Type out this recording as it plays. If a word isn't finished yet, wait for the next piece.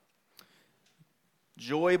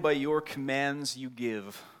Joy by your commands you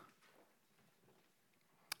give.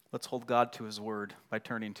 Let's hold God to his word by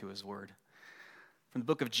turning to his word. From the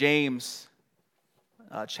book of James,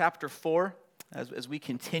 chapter 4, as we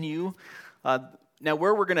continue. Now,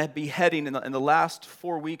 where we're going to be heading in the last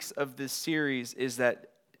 4 weeks of this series is that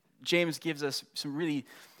James gives us some really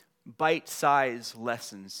bite-sized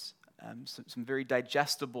lessons, some very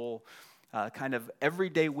digestible kind of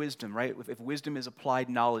everyday wisdom, right? If wisdom is applied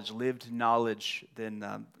knowledge, lived knowledge,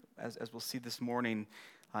 then as we'll see this morning,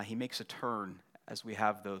 he makes a turn as we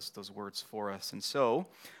have those words for us. And so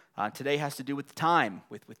today has to do with time,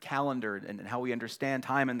 with calendar, and how we understand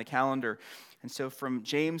time and the calendar. And so from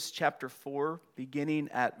James chapter 4, beginning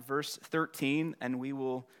at verse 13, and we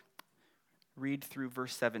will read through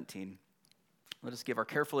verse 17. Let us give our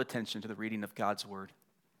careful attention to the reading of God's word.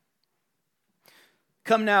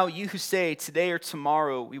 Come now, you who say, today or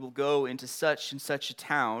tomorrow we will go into such and such a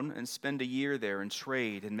town and spend a year there and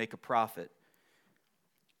trade and make a profit.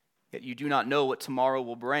 Yet you do not know what tomorrow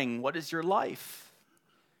will bring. What is your life?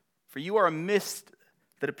 For you are a mist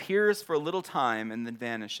that appears for a little time and then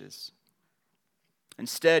vanishes.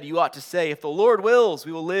 Instead, you ought to say, if the Lord wills,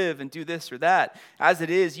 we will live and do this or that. As it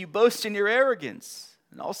is, you boast in your arrogance,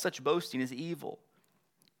 and all such boasting is evil.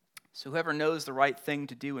 So whoever knows the right thing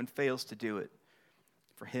to do and fails to do it,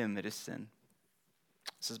 for him it is sin.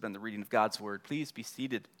 This has been the reading of God's word. Please be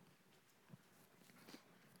seated.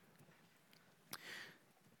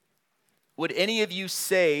 Would any of you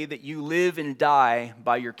say that you live and die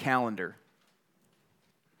by your calendar?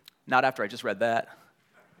 Not after I just read that.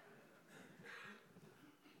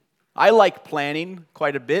 I like planning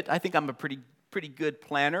quite a bit. I think I'm a pretty good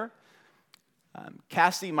planner.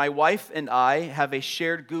 Cassie, my wife, and I have a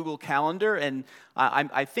shared Google Calendar, and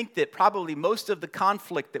I think that probably most of the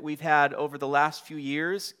conflict that we've had over the last few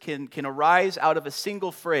years can arise out of a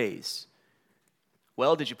single phrase.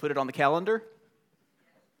 Well, did you put it on the calendar?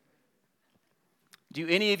 Do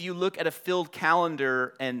any of you look at a filled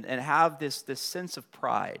calendar and have this sense of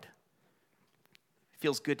pride? It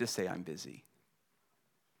feels good to say I'm busy.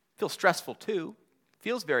 It feels stressful too. It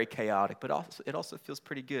feels very chaotic, but it also feels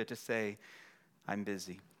pretty good to say I'm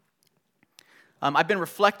busy. I've been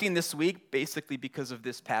reflecting this week, basically because of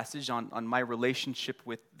this passage, on my relationship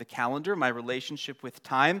with the calendar, my relationship with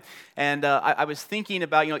time. And I was thinking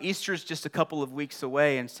about, Easter's just a couple of weeks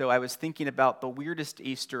away, and so I was thinking about the weirdest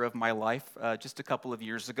Easter of my life just a couple of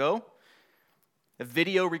years ago. A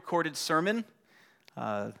video-recorded sermon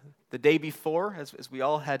the day before, as we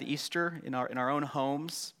all had Easter in our own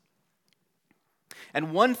homes.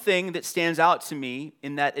 And one thing that stands out to me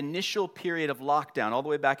in that initial period of lockdown, all the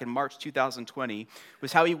way back in March 2020,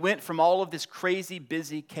 was how he went from all of this crazy,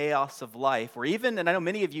 busy chaos of life, or even, and I know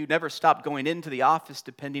many of you never stopped going into the office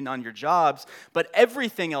depending on your jobs, but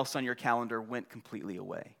everything else on your calendar went completely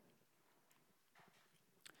away.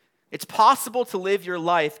 It's possible to live your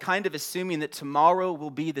life kind of assuming that tomorrow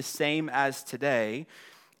will be the same as today,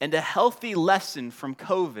 and a healthy lesson from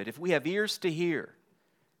COVID, if we have ears to hear,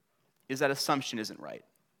 is that assumption isn't right.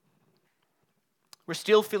 We're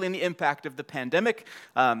still feeling the impact of the pandemic.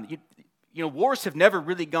 Wars have never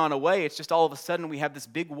really gone away. It's just all of a sudden we have this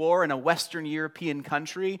big war in a Western European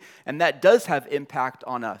country, and that does have impact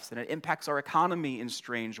on us, and it impacts our economy in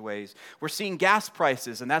strange ways. We're seeing gas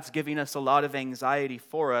prices, and that's giving us a lot of anxiety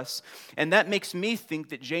for us, and that makes me think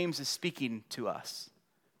that James is speaking to us.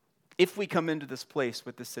 If we come into this place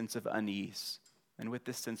with this sense of unease, and with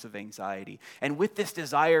this sense of anxiety, and with this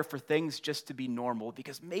desire for things just to be normal,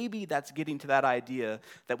 because maybe that's getting to that idea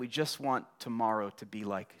that we just want tomorrow to be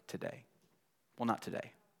like today. Well, not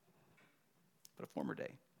today, but a former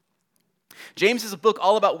day. James is a book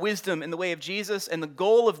all about wisdom in the way of Jesus, and the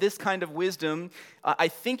goal of this kind of wisdom, I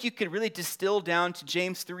think you could really distill down to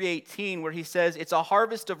James 3:18, where he says, it's a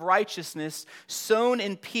harvest of righteousness sown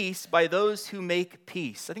in peace by those who make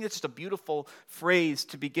peace. I think that's just a beautiful phrase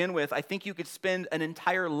to begin with. I think you could spend an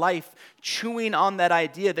entire life chewing on that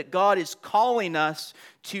idea that God is calling us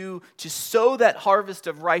to sow that harvest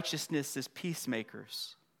of righteousness as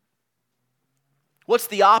peacemakers. What's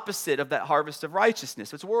the opposite of that harvest of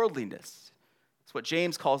righteousness? It's worldliness. It's what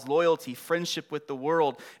James calls loyalty, friendship with the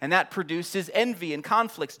world, and that produces envy and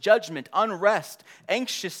conflicts, judgment, unrest,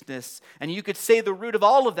 anxiousness, and you could say the root of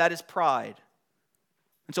all of that is pride.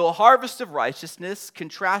 And so a harvest of righteousness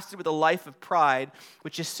contrasted with a life of pride,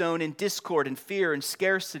 which is sown in discord and fear and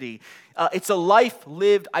scarcity. It's a life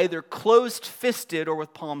lived either closed-fisted or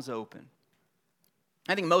with palms open.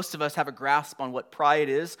 I think most of us have a grasp on what pride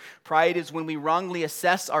is. Pride is when we wrongly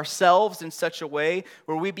assess ourselves in such a way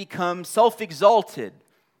where we become self-exalted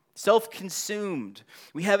self-consumed.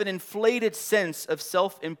 We have an inflated sense of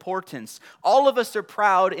self-importance. All of us are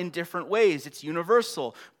proud in different ways. It's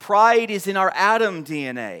universal. Pride is in our Adam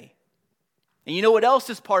DNA. And you know what else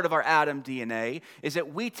is part of our Adam DNA is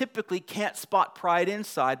that we typically can't spot pride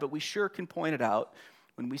inside, but we sure can point it out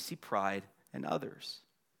when we see pride in others.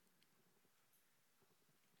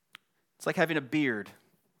 It's like having a beard.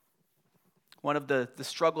 One of the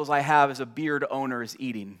struggles I have as a beard owner is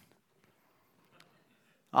eating.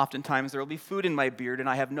 Oftentimes there will be food in my beard and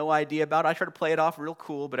I have no idea about it. I try to play it off real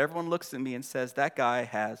cool, but everyone looks at me and says, that guy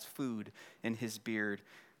has food in his beard.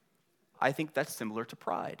 I think that's similar to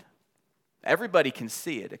pride. Everybody can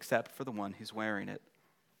see it except for the one who's wearing it.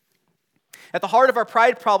 At the heart of our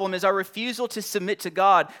pride problem is our refusal to submit to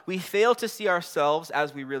God. We fail to see ourselves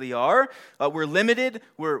as we really are. We're limited,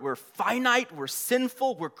 we're finite, we're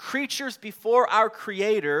sinful, we're creatures before our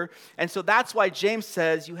Creator. And so that's why James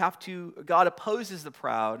says God opposes the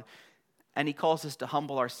proud, and he calls us to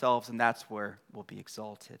humble ourselves, and that's where we'll be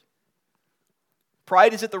exalted.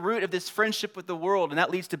 Pride is at the root of this friendship with the world, and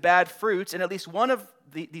that leads to bad fruits. And at least one of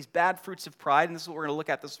these bad fruits of pride, and this is what we're going to look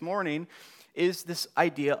at this morning, is this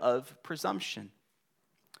idea of presumption.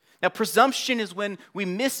 Now, presumption is when we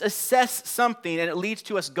misassess something and it leads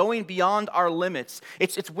to us going beyond our limits.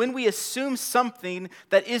 It's when we assume something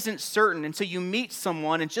that isn't certain. And so you meet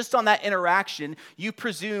someone, and just on that interaction, you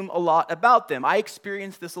presume a lot about them. I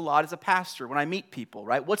experience this a lot as a pastor when I meet people,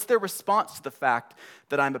 right? What's their response to the fact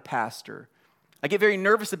that I'm a pastor? I get very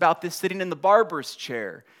nervous about this sitting in the barber's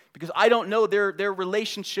chair because I don't know their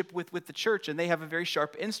relationship with the church, and they have a very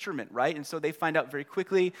sharp instrument, right? And so they find out very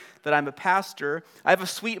quickly that I'm a pastor. I have a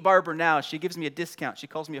sweet barber now. She gives me a discount. She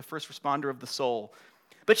calls me a first responder of the soul.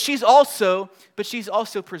 But she's also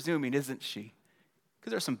presuming, isn't she?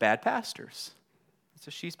 Because there are some bad pastors.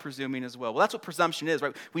 So she's presuming as well. Well, that's what presumption is,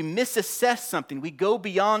 right? We misassess something. We go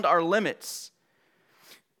beyond our limits.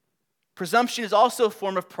 Presumption is also a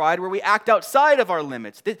form of pride where we act outside of our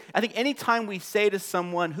limits. I think anytime we say to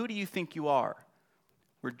someone, who do you think you are?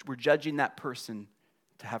 We're judging that person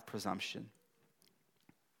to have presumption.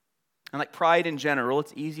 And like pride in general,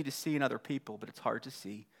 it's easy to see in other people, but it's hard to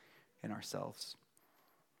see in ourselves.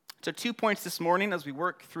 So 2 points this morning as we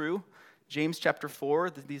work through James chapter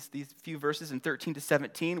 4, these few verses in 13 to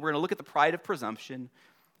 17. We're going to look at the pride of presumption,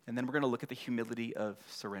 and then we're going to look at the humility of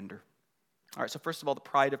surrender. All right, so first of all, the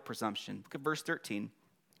pride of presumption. Look at verse 13.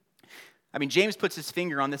 James puts his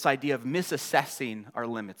finger on this idea of misassessing our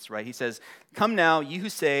limits, right? He says, "Come now, you who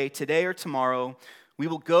say, today or tomorrow, we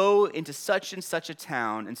will go into such and such a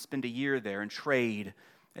town and spend a year there and trade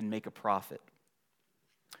and make a profit."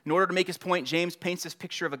 In order to make his point, James paints this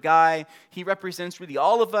picture of a guy. He represents really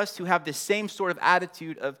all of us who have this same sort of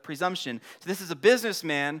attitude of presumption. So this is a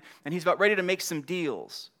businessman, and he's about ready to make some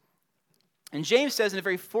deals. And James says in a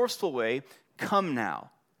very forceful way, "Come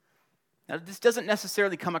now." Now, this doesn't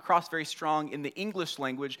necessarily come across very strong in the English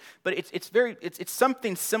language, but it's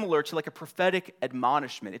something similar to like a prophetic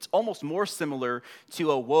admonishment. It's almost more similar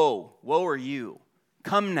to a woe are you.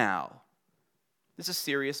 Come now. This is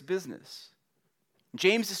serious business.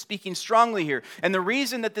 James is speaking strongly here. And the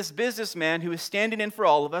reason that this businessman who is standing in for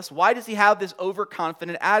all of us, why does he have this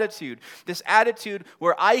overconfident attitude? This attitude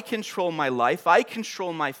where I control my life, I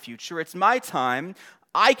control my future, it's my time,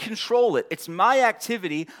 I control it. It's my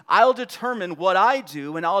activity. I'll determine what I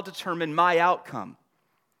do, and I'll determine my outcome.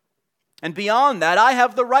 And beyond that, I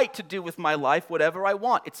have the right to do with my life whatever I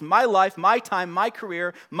want. It's my life, my time, my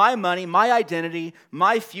career, my money, my identity,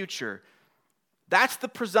 my future. That's the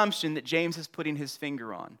presumption that James is putting his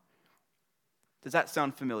finger on. Does that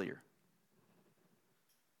sound familiar?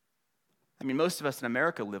 Most of us in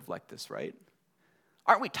America live like this, right?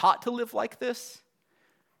 Aren't we taught to live like this?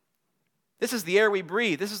 This is the air we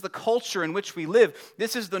breathe. This is the culture in which we live.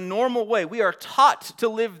 This is the normal way. We are taught to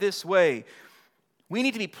live this way. We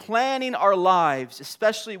need to be planning our lives,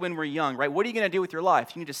 especially when we're young, right? What are you going to do with your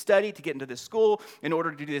life? You need to study to get into this school in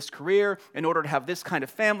order to do this career, in order to have this kind of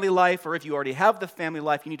family life, or if you already have the family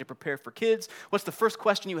life, you need to prepare for kids. What's the first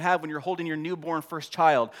question you have when you're holding your newborn first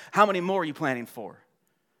child? How many more are you planning for?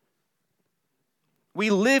 We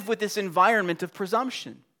live with this environment of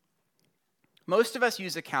presumption. Most of us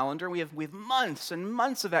use a calendar. We have months and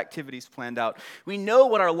months of activities planned out. We know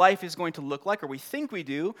what our life is going to look like, or we think we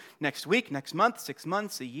do, next week, next month, 6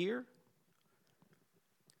 months, a year.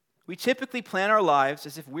 We typically plan our lives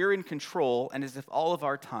as if we're in control and as if all of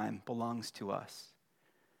our time belongs to us.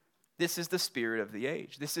 This is the spirit of the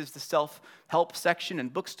age. This is the self-help section in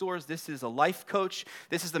bookstores. This is a life coach.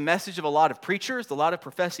 This is the message of a lot of preachers, a lot of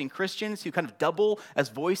professing Christians who kind of double as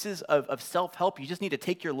voices of self-help. You just need to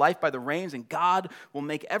take your life by the reins and God will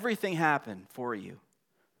make everything happen for you.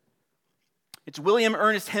 It's William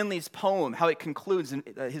Ernest Henley's poem, how it concludes in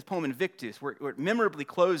his poem Invictus, where it memorably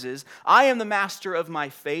closes, I am the master of my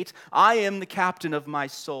fate. I am the captain of my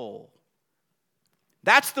soul.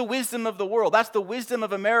 That's the wisdom of the world. That's the wisdom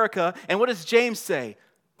of America. And what does James say?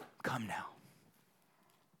 Come now.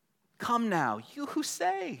 Come now, you who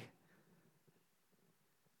say.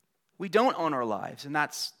 We don't own our lives, and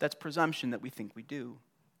that's presumption that we think we do.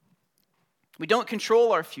 We don't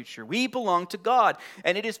control our future. We belong to God,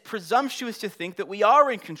 and it is presumptuous to think that we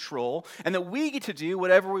are in control and that we get to do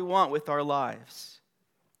whatever we want with our lives.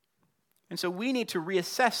 And so we need to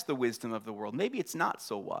reassess the wisdom of the world. Maybe it's not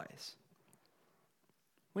so wise.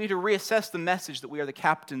 We need to reassess the message that we are the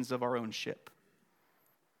captains of our own ship.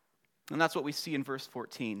 And that's what we see in verse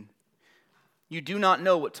 14. You do not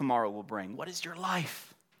know what tomorrow will bring. What is your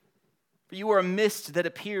life? For you are a mist that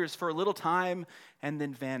appears for a little time and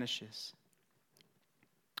then vanishes.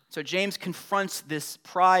 So James confronts this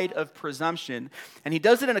pride of presumption, and he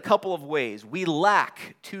does it in a couple of ways. We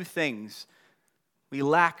lack two things. We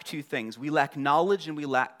lack two things. We lack knowledge and we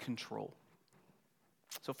lack control.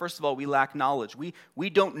 So first of all, we lack knowledge. We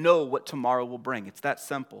don't know what tomorrow will bring. It's that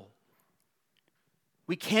simple.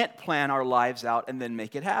 We can't plan our lives out and then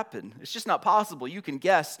make it happen. It's just not possible. You can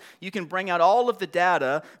guess, you can bring out all of the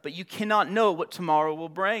data, but you cannot know what tomorrow will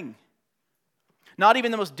bring. Not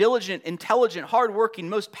even the most diligent, intelligent, hardworking,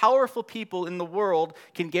 most powerful people in the world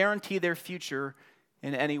can guarantee their future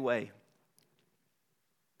in any way.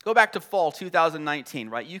 Go back to fall 2019,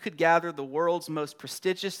 right? You could gather the world's most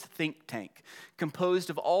prestigious think tank, composed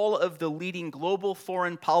of all of the leading global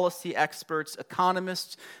foreign policy experts,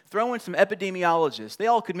 economists, throw in some epidemiologists. They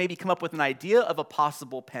all could maybe come up with an idea of a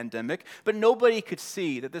possible pandemic, but nobody could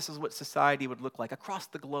see that this is what society would look like across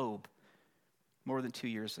the globe more than 2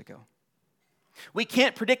 years ago. We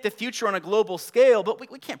can't predict the future on a global scale, but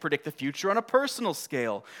we can't predict the future on a personal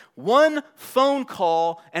scale. One phone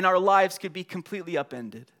call and our lives could be completely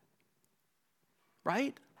upended.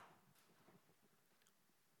 Right?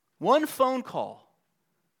 One phone call,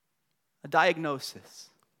 a diagnosis,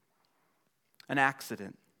 an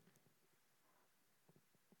accident.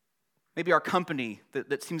 Maybe our company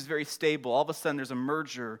that seems very stable, all of a sudden there's a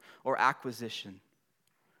merger or acquisition.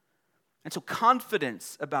 And so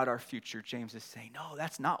confidence about our future, James is saying, no,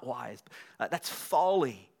 that's not wise. That's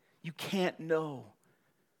folly. You can't know.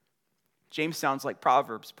 James sounds like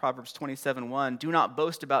Proverbs 27:1. Do not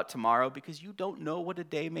boast about tomorrow because you don't know what a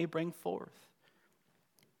day may bring forth.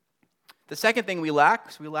 The second thing we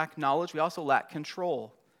lack, so we lack knowledge, we also lack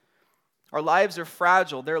control. Our lives are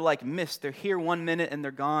fragile. They're like mist. They're here 1 minute and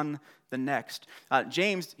they're gone the next.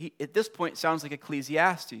 James, at this point, sounds like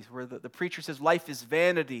Ecclesiastes, where the preacher says life is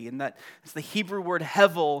vanity, and that it's the Hebrew word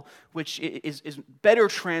hevel, which is better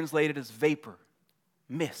translated as vapor,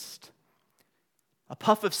 mist. A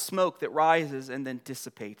puff of smoke that rises and then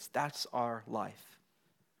dissipates. That's our life.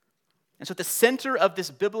 And so at the center of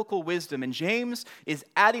this biblical wisdom, and James is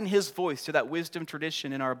adding his voice to that wisdom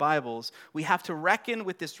tradition in our Bibles, we have to reckon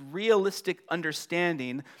with this realistic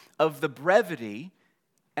understanding of the brevity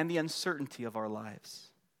and the uncertainty of our lives.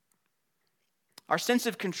 Our sense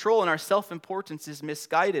of control and our self-importance is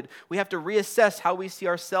misguided. We have to reassess how we see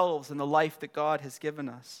ourselves and the life that God has given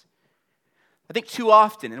us. I think too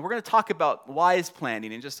often, and we're going to talk about wise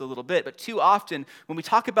planning in just a little bit, but too often when we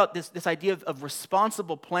talk about this idea of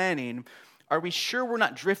responsible planning, are we sure we're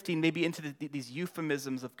not drifting maybe into these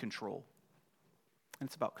euphemisms of control? And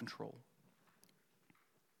it's about control.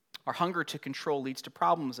 Our hunger to control leads to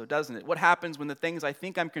problems, though, doesn't it? What happens when the things I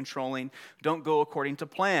think I'm controlling don't go according to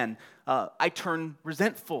plan? I turn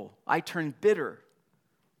resentful. I turn bitter.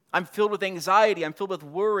 I'm filled with anxiety. I'm filled with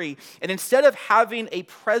worry. And instead of having a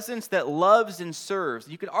presence that loves and serves,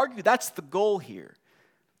 you could argue that's the goal here.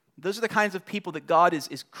 Those are the kinds of people that God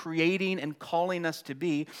is creating and calling us to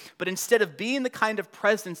be. But instead of being the kind of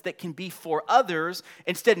presence that can be for others,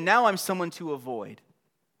 instead now I'm someone to avoid.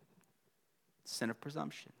 Sin of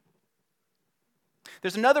presumption.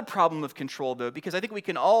 There's another problem of control, though, because I think we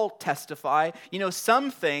can all testify.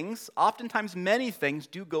 Some things, oftentimes many things,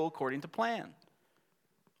 do go according to plan.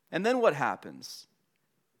 And then what happens?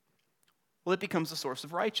 Well, it becomes a source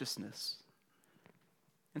of righteousness.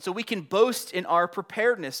 And so we can boast in our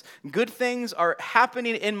preparedness. Good things are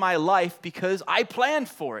happening in my life because I planned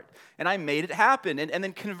for it and I made it happen. And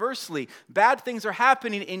then conversely, bad things are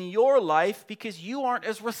happening in your life because you aren't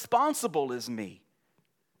as responsible as me.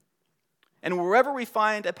 And wherever we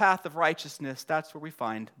find a path of righteousness, that's where we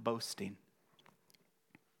find boasting.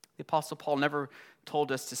 The Apostle Paul never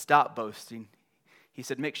told us to stop boasting. He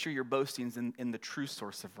said, make sure your boasting is in the true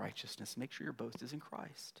source of righteousness. Make sure your boast is in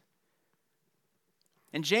Christ.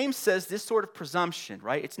 And James says this sort of presumption,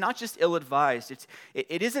 right? It's not just ill-advised.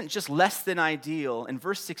 It isn't just less than ideal. In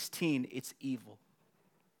verse 16, it's evil.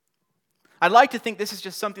 I'd like to think this is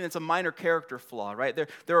just something that's a minor character flaw, right?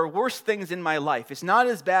 There are worse things in my life. It's not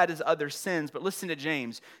as bad as other sins, but listen to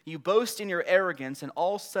James. You boast in your arrogance, and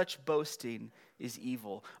all such boasting is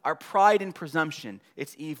evil. Our pride and presumption,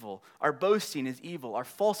 it's evil. Our boasting is evil. Our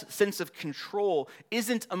false sense of control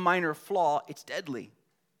isn't a minor flaw, it's deadly.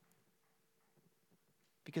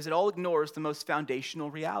 Because it all ignores the most foundational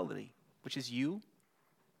reality, which is you,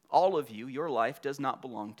 all of you, your life does not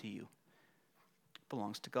belong to you. It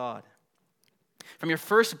belongs to God. From your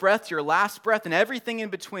first breath to your last breath and everything in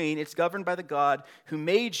between, it's governed by the God who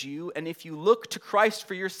made you. And if you look to Christ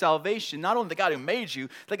for your salvation, not only the God who made you,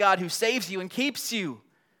 the God who saves you and keeps you.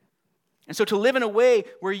 And so to live in a way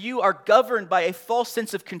where you are governed by a false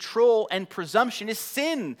sense of control and presumption is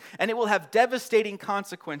sin. And it will have devastating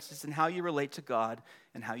consequences in how you relate to God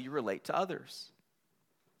and how you relate to others.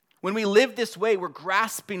 When we live this way, we're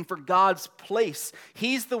grasping for God's place.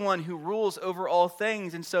 He's the one who rules over all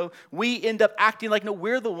things. And so we end up acting like, no,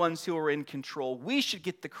 we're the ones who are in control. We should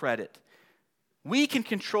get the credit. We can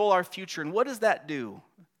control our future. And what does that do?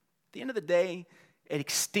 At the end of the day, it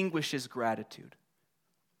extinguishes gratitude.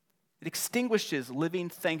 It extinguishes living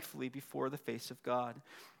thankfully before the face of God.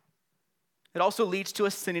 It also leads to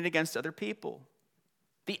us sinning against other people.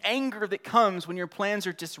 The anger that comes when your plans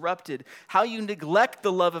are disrupted, how you neglect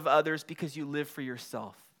the love of others because you live for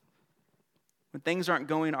yourself. When things aren't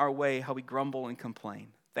going our way, how we grumble and complain.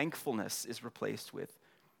 Thankfulness is replaced with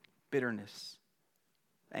bitterness,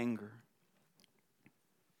 anger.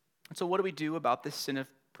 And so what do we do about this sin of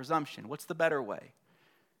presumption? What's the better way?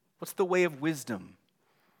 What's the way of wisdom?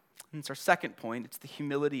 And it's our second point. It's the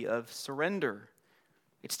humility of surrender.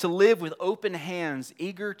 It's to live with open hands,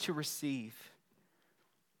 eager to receive.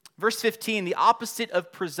 Verse 15, the opposite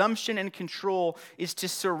of presumption and control is to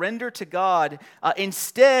surrender to God.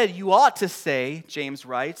 Instead, you ought to say, James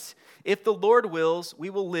writes, if the Lord wills,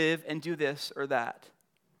 we will live and do this or that.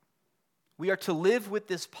 We are to live with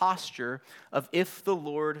this posture of if the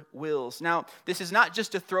Lord wills. Now, this is not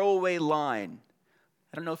just a throwaway line.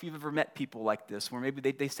 I don't know if you've ever met people like this, where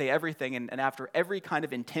maybe they say everything, and after every kind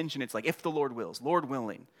of intention, it's like, if the Lord wills, Lord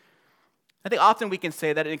willing. I think often we can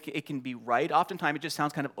say that it can be right. Oftentimes it just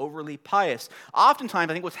sounds kind of overly pious. Oftentimes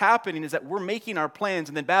I think what's happening is that we're making our plans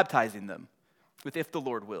and then baptizing them with if the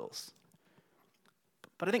Lord wills.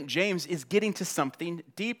 But I think James is getting to something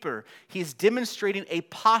deeper. He's demonstrating a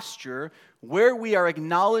posture where we are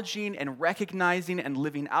acknowledging and recognizing and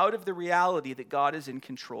living out of the reality that God is in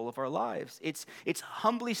control of our lives. It's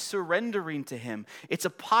humbly surrendering to Him. It's a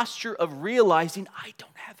posture of realizing I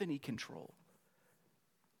don't have any control.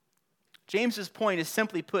 James's point is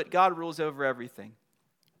simply put, God rules over everything.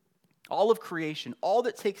 All of creation, all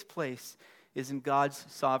that takes place is in God's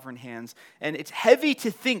sovereign hands. And it's heavy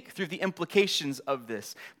to think through the implications of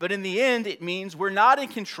this. But in the end, it means we're not in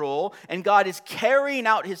control, and God is carrying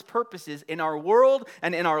out His purposes in our world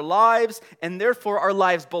and in our lives, and therefore our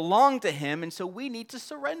lives belong to Him, and so we need to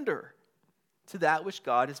surrender to that which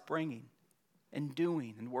God is bringing and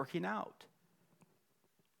doing and working out.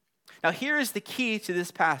 Now, here is the key to this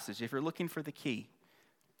passage, if you're looking for the key.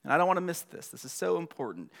 And I don't want to miss this. This is so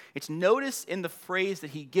important. It's notice in the phrase that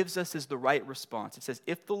he gives us as the right response. It says,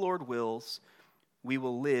 if the Lord wills, we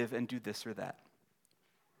will live and do this or that.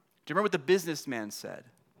 Do you remember what the businessman said?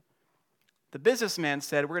 The businessman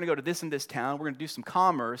said, we're going to go to this and this town, we're going to do some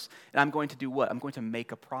commerce, and I'm going to do what? I'm going to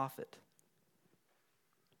make a profit.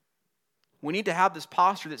 We need to have this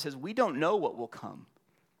posture that says we don't know what will come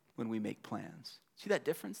when we make plans. See that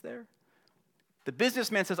difference there? The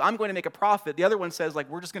businessman says, I'm going to make a profit. The other one says,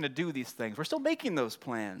 we're just going to do these things. We're still making those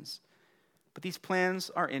plans. But these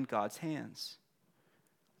plans are in God's hands.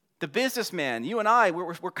 The businessman, you and I,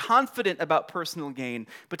 we're confident about personal gain.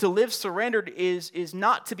 But to live surrendered is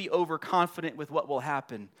not to be overconfident with what will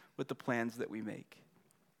happen with the plans that we make.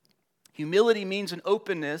 Humility means an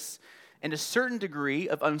openness and a certain degree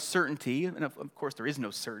of uncertainty, and of course there is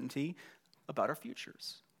no certainty, about our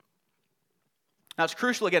futures. Now, it's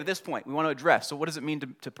crucial, again, at this point, we want to address, so what does it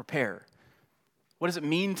mean to prepare? What does it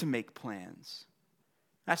mean to make plans?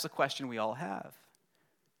 That's the question we all have.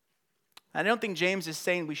 I don't think James is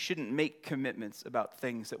saying we shouldn't make commitments about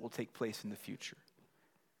things that will take place in the future.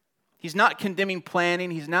 He's not condemning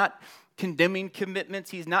planning. He's not condemning commitments.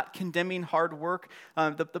 He's not condemning hard work.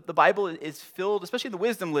 The Bible is filled, especially in the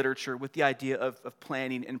wisdom literature, with the idea of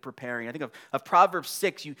planning and preparing. I think of Proverbs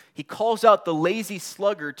 6. He calls out the lazy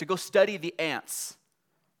sluggard to go study the ants.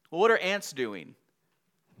 Well, what are ants doing?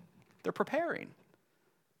 They're preparing.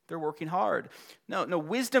 They're working hard. No,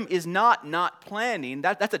 wisdom is not planning.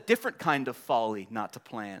 That's a different kind of folly, not to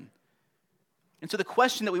plan. And so the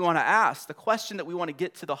question that we want to ask, the question that we want to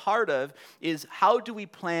get to the heart of is, how do we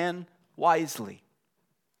plan wisely?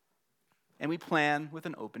 And we plan with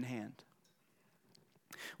an open hand.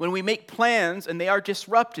 When we make plans and they are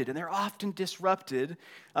disrupted, and they're often disrupted,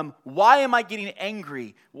 why am I getting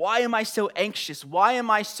angry? Why am I so anxious? Why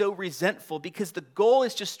am I so resentful? Because the goal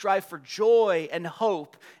is to strive for joy and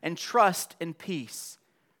hope and trust and peace.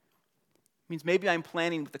 It means maybe I'm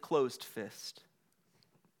planning with a closed fist.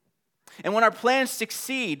 And when our plans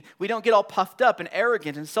succeed, we don't get all puffed up and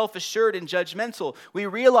arrogant and self-assured and judgmental. We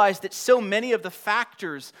realize that so many of the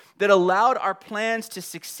factors that allowed our plans to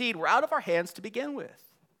succeed were out of our hands to begin with.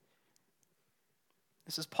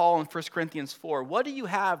 This is Paul in 1 Corinthians 4. What do you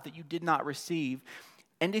have that you did not receive?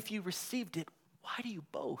 And if you received it, why do you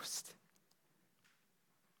boast?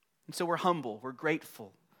 And so we're humble, we're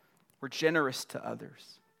grateful, we're generous to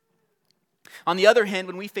others. On the other hand,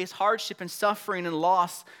 when we face hardship and suffering and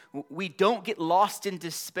loss, we don't get lost in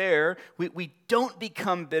despair. We don't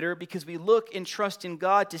become bitter because we look and trust in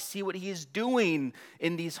God to see what He is doing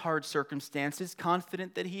in these hard circumstances,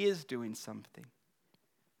 confident that He is doing something.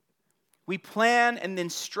 We plan and then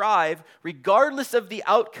strive, regardless of the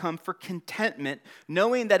outcome, for contentment,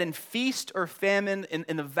 knowing that in feast or famine,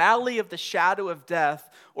 in the valley of the shadow of death,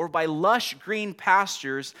 or by lush green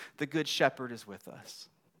pastures, the Good Shepherd is with us.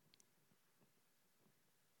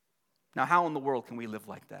 Now, how in the world can we live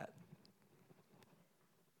like that?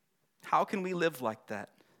 How can we live like that?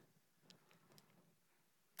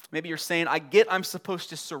 Maybe you're saying, I get I'm supposed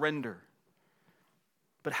to surrender.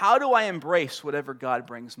 But how do I embrace whatever God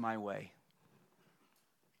brings my way?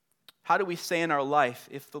 How do we say in our life,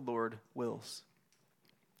 if the Lord wills?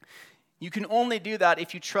 You can only do that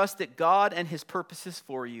if you trust that God and His purposes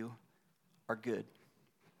for you are good.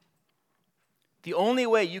 The only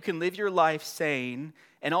way you can live your life sane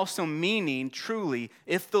and also meaning truly,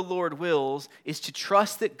 if the Lord wills, is to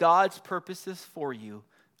trust that God's purposes for you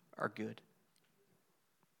are good.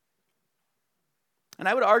 And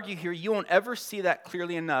I would argue here, you won't ever see that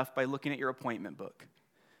clearly enough by looking at your appointment book,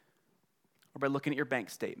 or by looking at your bank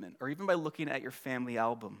statement, or even by looking at your family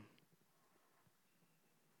album.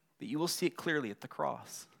 But you will see it clearly at the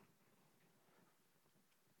cross.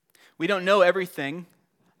 We don't know everything.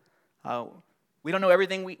 We don't know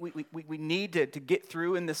everything we need to get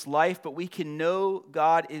through in this life, but we can know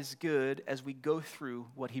God is good as we go through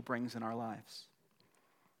what He brings in our lives.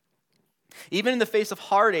 Even in the face of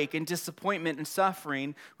heartache and disappointment and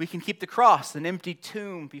suffering, we can keep the cross, an empty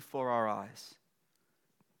tomb, before our eyes.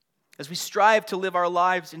 As we strive to live our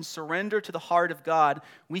lives in surrender to the heart of God,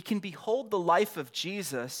 we can behold the life of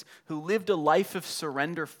Jesus, who lived a life of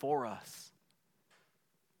surrender for us.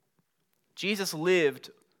 Jesus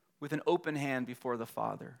lived with an open hand before the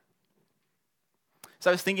Father. So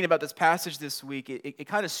I was thinking about this passage this week. It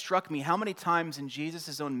kind of struck me how many times in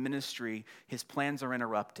Jesus' own ministry His plans are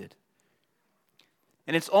interrupted.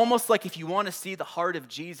 And it's almost like if you want to see the heart of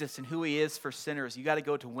Jesus and who He is for sinners, you got to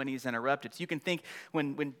go to when He's interrupted. So you can think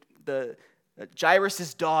when the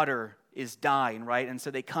Jairus' daughter is dying, right? And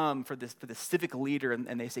so they come for the civic leader,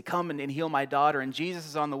 and they say, come and heal my daughter. And Jesus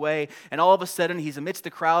is on the way, and all of a sudden He's amidst the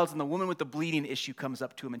crowds, and the woman with the bleeding issue comes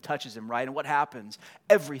up to Him and touches Him, right? And what happens?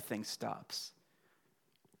 Everything stops.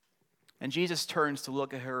 And Jesus turns to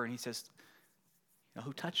look at her, and He says,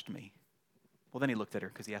 who touched me? Well, then He looked at her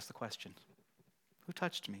because He asked the question. Who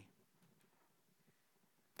touched me?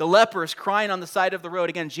 The lepers crying on the side of the road.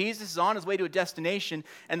 Again, Jesus is on His way to a destination,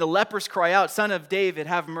 and the lepers cry out, Son of David,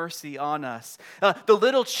 have mercy on us. The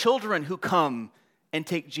little children who come and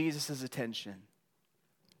take Jesus' attention.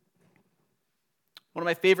 One of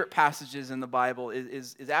my favorite passages in the Bible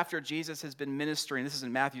is after Jesus has been ministering. This is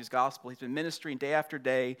in Matthew's gospel. He's been ministering day after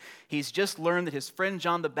day. He's just learned that his friend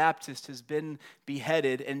John the Baptist has been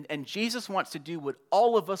beheaded. And Jesus wants to do what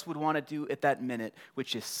all of us would want to do at that minute,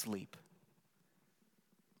 which is sleep.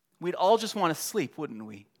 We'd all just want to sleep, wouldn't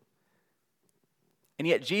we? And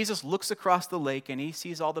yet Jesus looks across the lake and He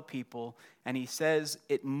sees all the people, and He says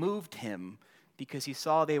it moved Him because He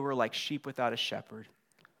saw they were like sheep without a shepherd.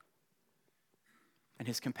 And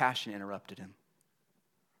His compassion interrupted Him.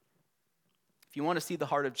 If you want to see the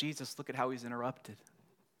heart of Jesus, look at how He's interrupted.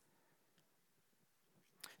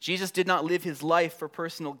 Jesus did not live His life for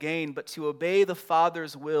personal gain, but to obey the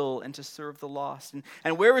Father's will and to serve the lost.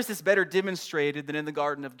 And where is this better demonstrated than in the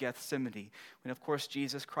Garden of Gethsemane, when, of course,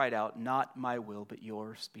 Jesus cried out, not my will, but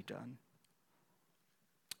yours be done.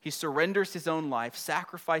 He surrenders His own life,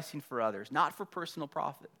 sacrificing for others, not for personal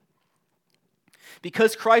profit.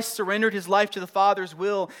 Because Christ surrendered his life to the Father's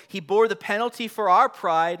will, he bore the penalty for our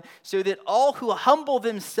pride so that all who humble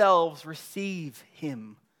themselves receive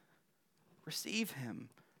him. Receive him.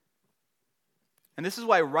 And this is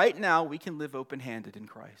why right now we can live open-handed in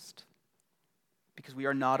Christ. Because we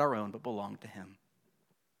are not our own, but belong to him.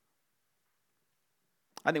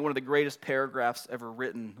 I think one of the greatest paragraphs ever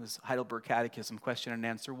written was Heidelberg Catechism, question and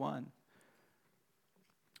answer 1.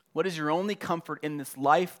 What is your only comfort in this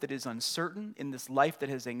life that is uncertain, in this life that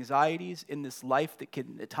has anxieties, in this life that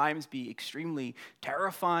can at times be extremely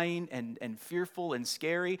terrifying and fearful and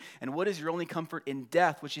scary? And what is your only comfort in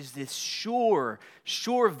death, which is this sure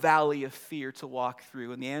valley of fear to walk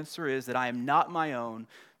through? And the answer is that I am not my own,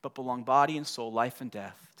 but belong body and soul, life and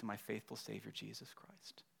death, to my faithful Savior, Jesus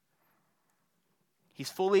Christ. He's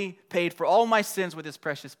fully paid for all my sins with his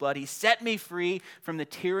precious blood. He set me free from the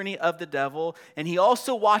tyranny of the devil. And he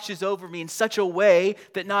also watches over me in such a way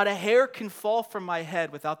that not a hair can fall from my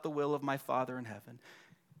head without the will of my Father in heaven.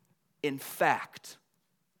 In fact,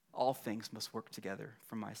 all things must work together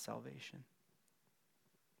for my salvation.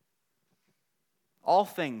 All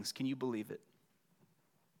things, can you believe it?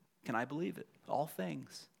 Can I believe it? All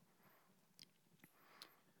things.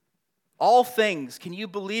 All things. Can you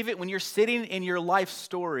believe it when you're sitting in your life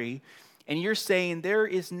story and you're saying there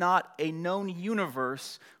is not a known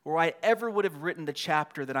universe where I ever would have written the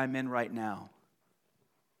chapter that I'm in right now?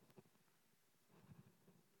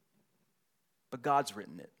 But God's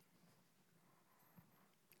written it.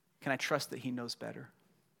 Can I trust that he knows better?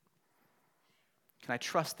 Can I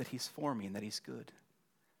trust that he's for me and that he's good?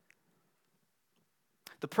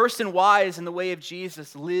 The person wise in the way of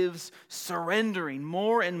Jesus lives surrendering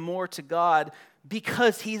more and more to God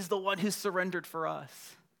because he's the one who surrendered for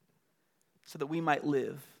us so that we might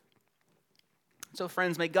live. So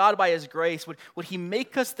friends, may God by his grace, would he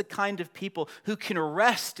make us the kind of people who can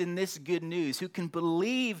rest in this good news, who can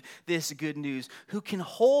believe this good news, who can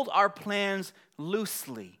hold our plans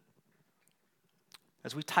loosely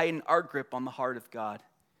as we tighten our grip on the heart of God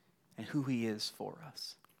and who he is for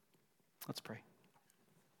us. Let's pray.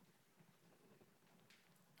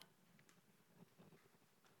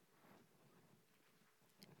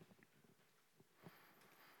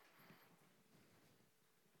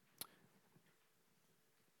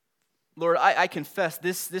 Lord, I confess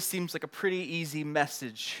this seems like a pretty easy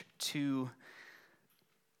message to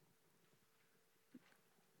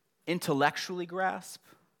intellectually grasp,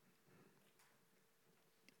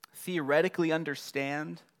 theoretically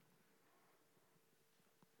understand.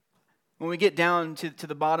 When we get down to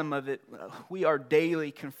the bottom of it, we are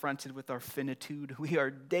daily confronted with our finitude. We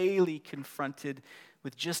are daily confronted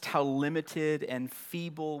with just how limited and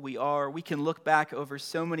feeble we are. We can look back over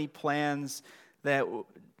so many plans that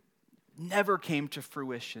never came to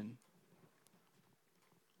fruition.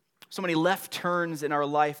 So many left turns in our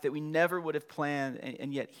life that we never would have planned,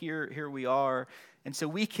 and yet here we are. And so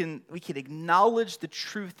we can acknowledge the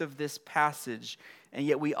truth of this passage, and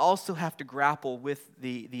yet we also have to grapple with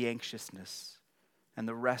the anxiousness and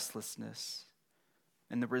the restlessness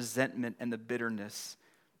and the resentment and the bitterness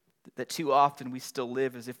that too often we still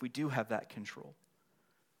live as if we do have that control.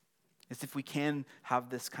 As if we can have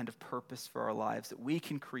this kind of purpose for our lives that we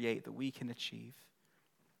can create, that we can achieve.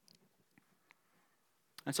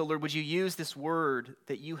 And so, Lord, would you use this word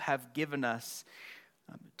that you have given us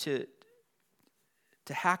to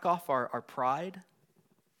hack off our pride?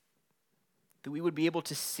 That we would be able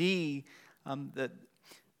to see the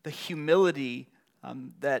humility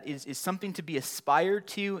that is something to be aspired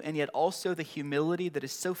to, and yet also the humility that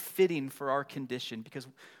is so fitting for our condition. Because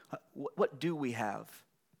what do we have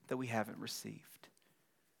that we haven't received?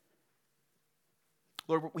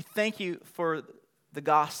 Lord, we thank you for the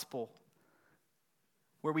gospel,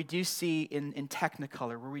 where we do see in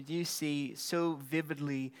technicolor, where we do see so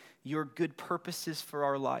vividly your good purposes for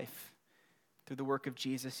our life through the work of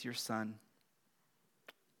Jesus, your Son.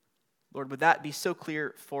 Lord, would that be so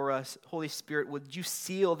clear for us? Holy Spirit, would you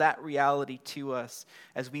seal that reality to us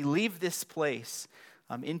as we leave this place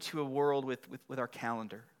into a world with our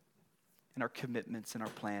calendar and our commitments and our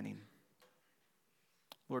planning?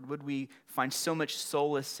 Lord, would we find so much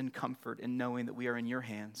solace and comfort in knowing that we are in your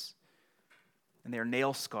hands, and they are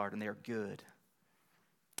nail-scarred and they are good.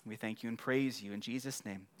 We thank you and praise you in Jesus'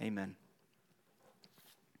 name. Amen.